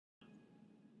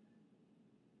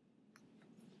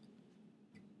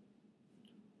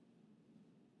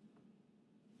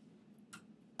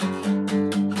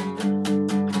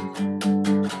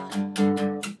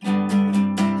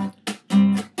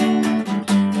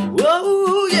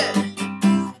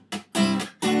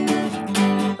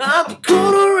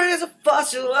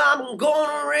so I'm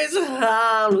gonna raise a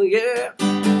howl, yeah.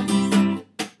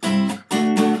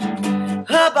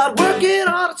 How about working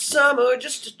all the summer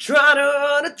just to try to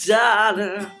earn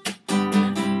 $1?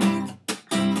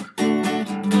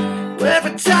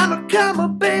 Every time I come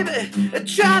up, baby, and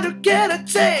try to get a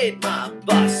date, my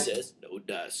boss says, no,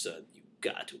 that son, you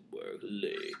got to work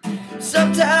late.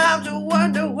 Sometimes I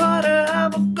wonder what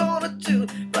I'm gonna do,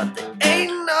 but there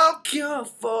ain't no cure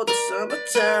for the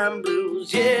summertime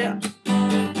blues, yeah.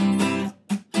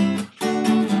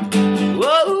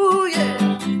 Whoa, yeah.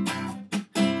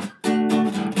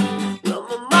 Well,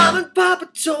 my mom and papa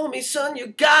told me, son, you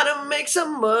gotta make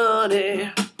some money.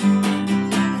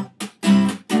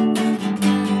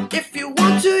 If you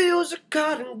want to use a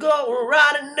car, then go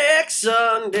riding next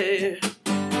Sunday.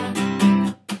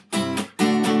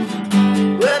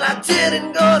 Well, I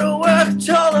didn't go to work,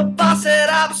 told the boss that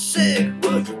I was sick.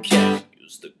 Well, you can't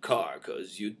use the car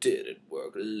cause you didn't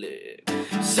work a lick.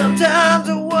 Sometimes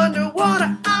I wonder what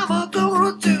I'm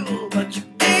gonna do, but you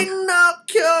ain't no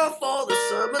cure for the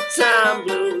summertime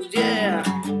blues, yeah.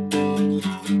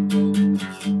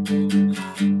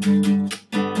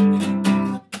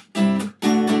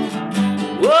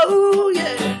 Whoa,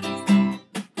 yeah.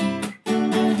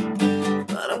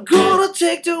 But I'm gonna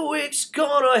take 2 weeks,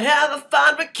 gonna have a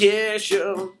fine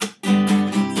vacation.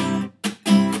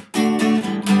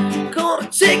 Gonna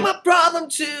take my problem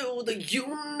to the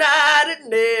United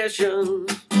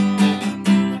Nations.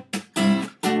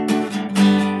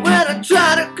 When I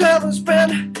tried to curb his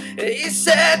friend, he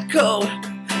said, "Cold,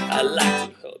 I'd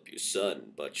like to help you,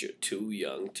 son, but you're too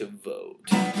young to vote."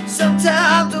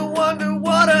 Sometimes I wonder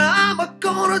what I'm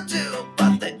gonna do,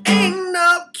 but there ain't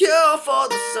no cure for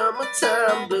the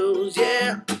summertime blues,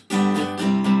 yeah.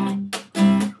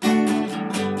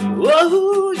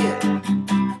 Whoa, yeah.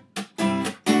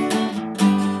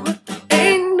 But there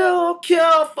ain't no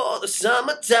cure for the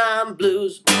summertime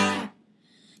blues.